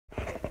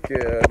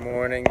Good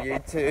morning,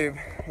 YouTube.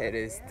 It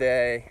is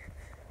day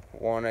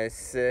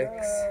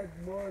 106,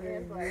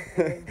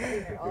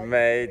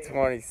 May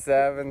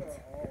 27th.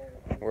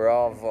 We're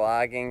all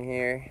vlogging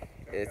here.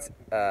 It's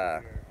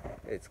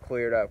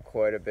cleared up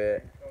quite a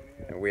bit,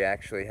 and we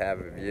actually have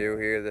a view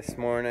here this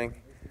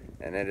morning,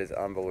 and it is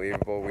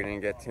unbelievable. We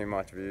didn't get too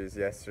much views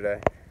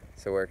yesterday,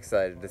 so we're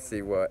excited to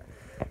see what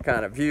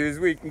kind of views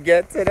we can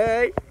get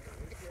today.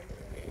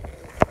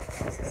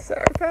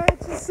 Sour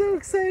Patch is so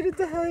excited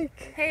to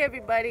hike. Hey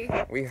everybody.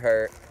 We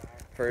hurt.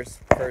 First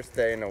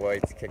day in the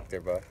whites kicked their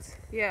butts.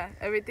 Yeah,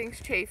 everything's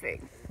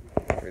chafing.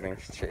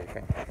 Everything's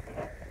chafing.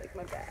 Like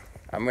my back.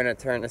 I'm gonna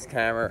turn this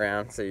camera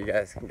around so you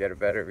guys can get a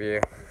better view.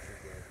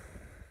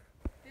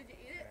 Did you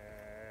eat it?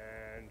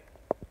 And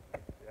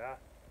yeah,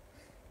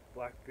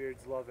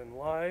 Blackbeard's loving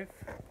life.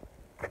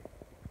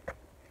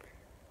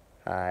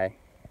 Hi.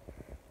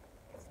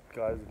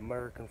 Guy's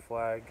American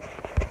flag.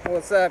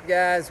 What's up,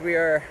 guys? We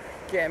are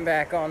getting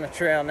back on the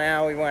trail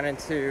now. We went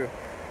into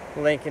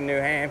Lincoln, New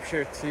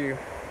Hampshire to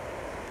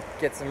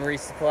get some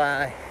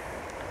resupply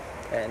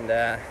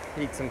and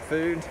eat some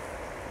food.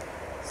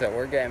 So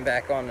we're getting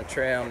back on the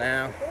trail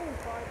now.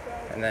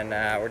 And then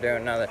we're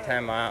doing another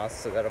 10 miles,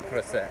 so that'll put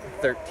us at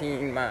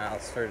 13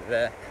 miles for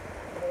today.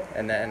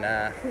 And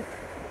then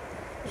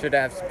should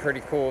have some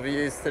pretty cool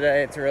views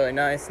today. It's really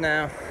nice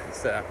now.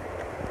 So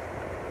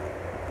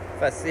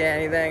if I see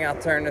anything,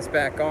 I'll turn this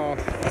back on.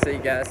 See you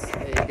guys.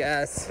 Hey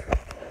guys.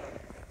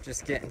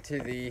 Just getting to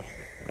the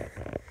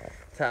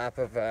top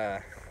of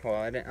well,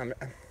 I'm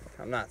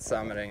not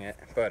summiting it,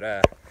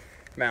 but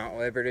Mount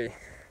Liberty,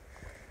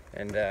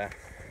 and I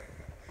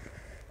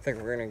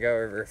think we're gonna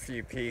go over a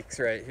few peaks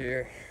right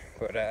here,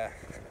 but I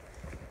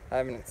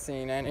haven't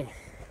seen any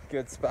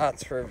good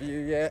spots for a view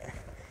yet.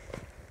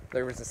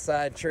 There was a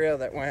side trail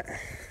that went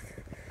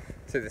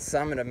to the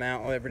summit of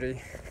Mount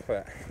Liberty,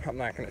 but I'm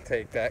not gonna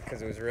take that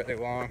because it was really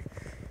long,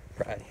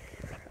 probably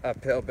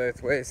uphill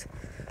both ways,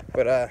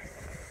 but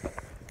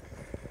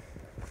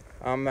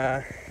I'm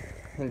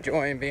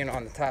enjoying being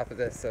on the top of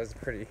this. So it's a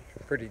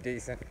pretty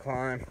decent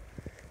climb.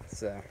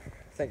 So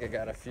I think I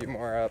got a few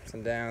more ups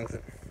and downs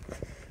and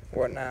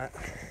whatnot.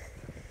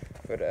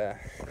 But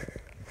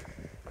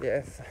yeah,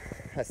 if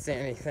I see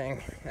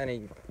anything,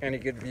 any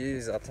good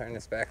views, I'll turn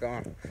this back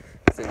on.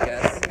 See you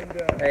guys.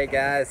 And, hey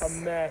guys. A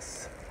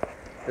mess.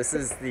 This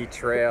is the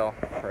trail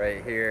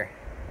right here.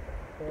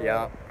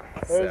 Yup.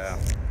 So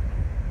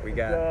we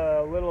got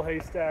a little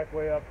haystack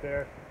way up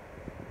there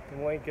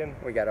in Lincoln.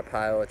 We got a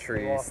pile of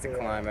trees to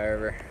climb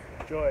over.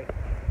 Joy.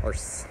 We're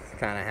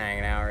kind of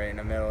hanging out right in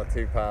the middle of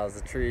two piles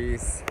of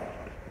trees.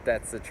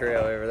 That's the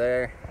trail over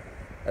there.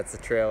 That's the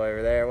trail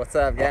over there. What's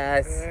up,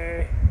 guys?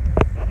 Hey.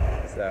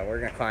 So we're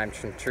gonna climb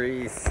some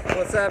trees.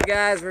 What's up,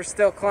 guys? We're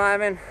still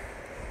climbing.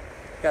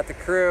 Got the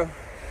crew.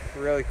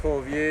 Really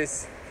cool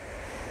views.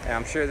 And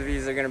I'm sure the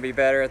views are gonna be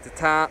better at the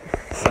top.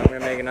 So I'm gonna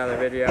make another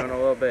video in a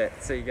little bit.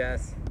 See you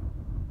guys.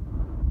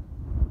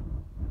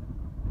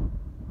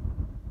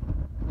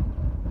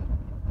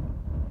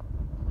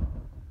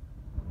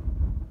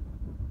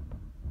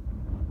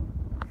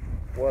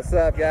 What's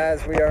up,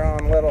 guys? We are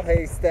on Little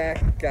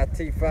Haystack. Got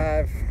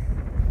T5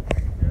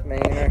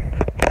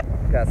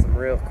 Mainer. Got some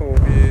real cool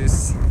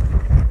views.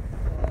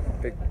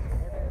 Big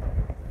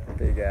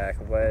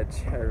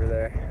ledge over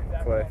there,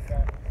 cliff.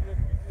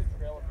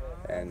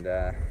 And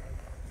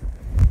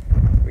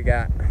we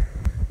got,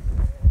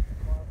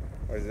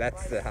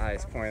 that's the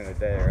highest point of the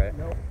day, right?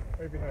 Nope,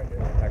 right behind it.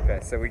 Okay,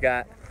 so we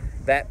got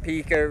that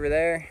peak over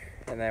there,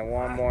 and then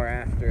one more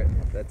after it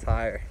that's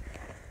higher.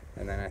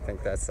 And then I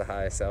think that's the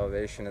highest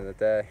elevation of the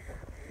day.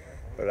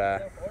 But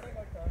I'll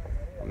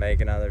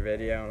make another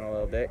video in a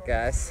little bit,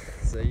 guys.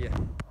 See ya.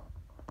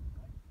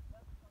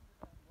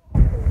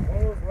 One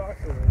of those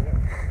rocks over there.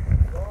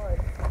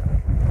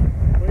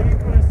 Waiting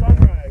for the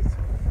sunrise.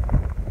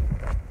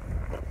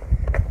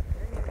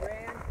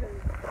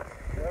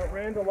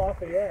 Ran to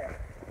Lafayette.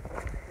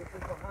 Which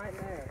is behind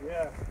there.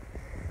 Yeah.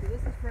 So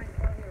this is Frank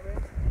County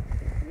Ridge?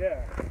 Yeah.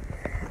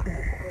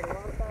 There's a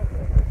lot of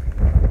factors.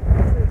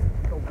 This is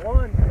the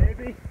one,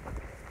 baby.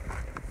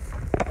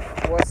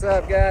 What's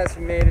up, guys?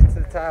 We made it to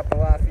the top of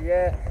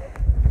Lafayette.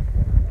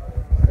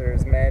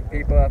 There's mad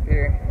people up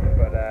here,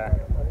 but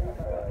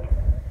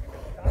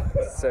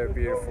it's so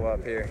beautiful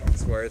up here.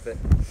 It's worth it.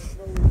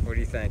 What do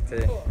you think,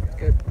 T?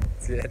 Good.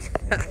 It's good.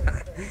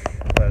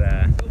 But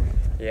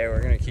yeah,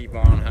 we're gonna keep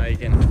on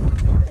hiking.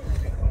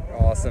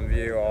 Awesome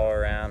view all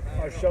around.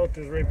 Our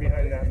shelter's right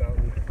behind that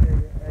mountain.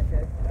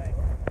 Okay.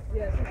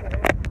 Yes.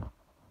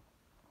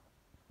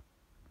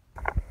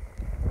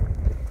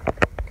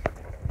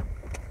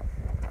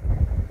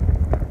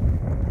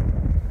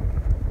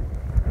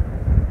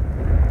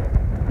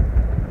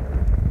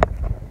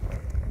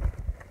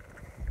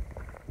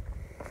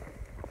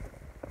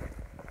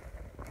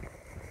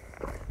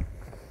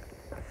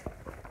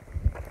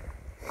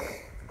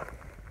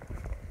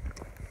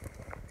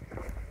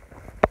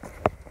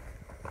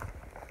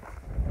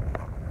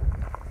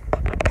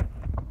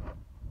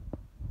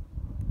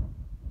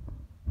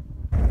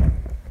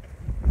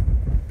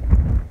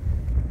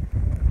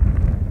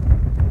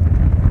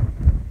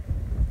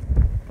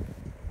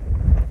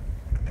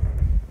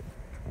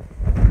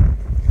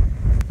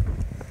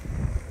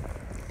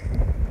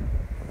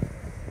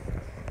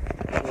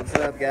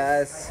 What's up,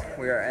 guys?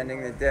 We are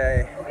ending the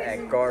day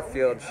at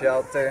Garfield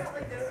Shelter.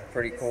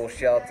 Pretty cool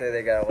shelter.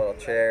 They got a little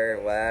chair,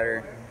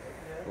 ladder,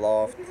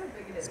 loft.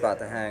 It's about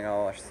to hang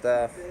all our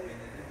stuff.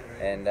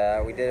 And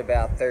we did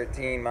about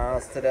 13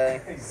 miles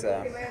today,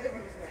 so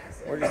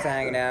we're just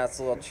hanging out. It's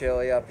a little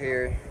chilly up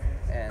here,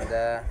 and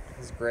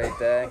it's a great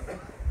day.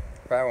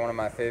 Probably one of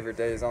my favorite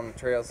days on the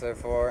trail so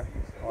far.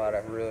 A lot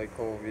of really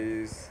cool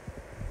views,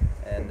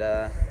 and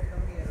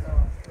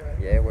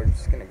yeah, we're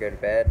just gonna go to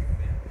bed,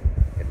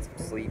 get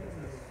some sleep.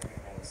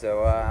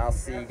 So I'll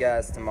see you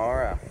guys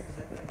tomorrow.